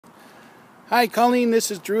Hi Colleen,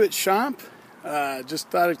 this is Drew at Shomp. Just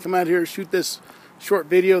thought I'd come out here and shoot this short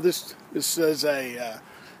video. This is a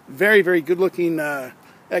very good looking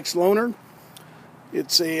ex-loaner.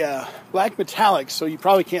 It's a black metallic, so you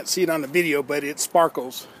probably can't see it on the video, but it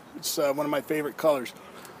sparkles. It's one of my favorite colors.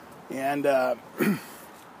 And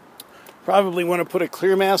probably want to put a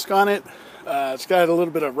clear mask on it. It's got a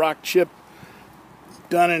little bit of rock chip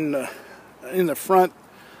done in the front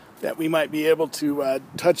that we might be able to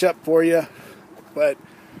touch up for you, but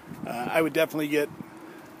I would definitely get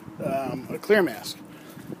a clear mask.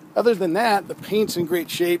 Other than that, the paint's in great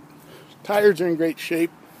shape, tires are in great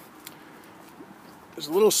shape. There's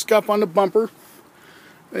a little scuff on the bumper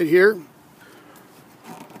right here,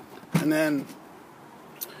 and then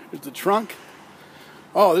there's the trunk.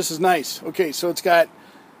 Oh, this is nice. Okay, so it's got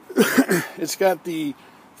it's got the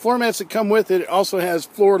floor mats that come with it. It also has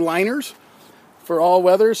floor liners for all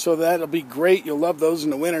weather, so that'll be great. You'll love those in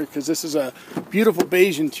the winter because this is a beautiful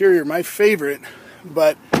beige interior, my favorite.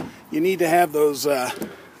 But you need to have those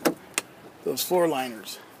floor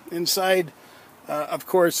liners inside. Of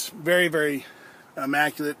course, very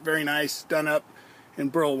immaculate, very nice, done up in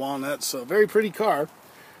burl walnut. So very pretty car,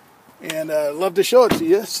 and love to show it to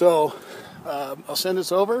you. So I'll send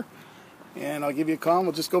this over, and I'll give you a call, and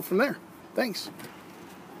we'll just go from there. Thanks.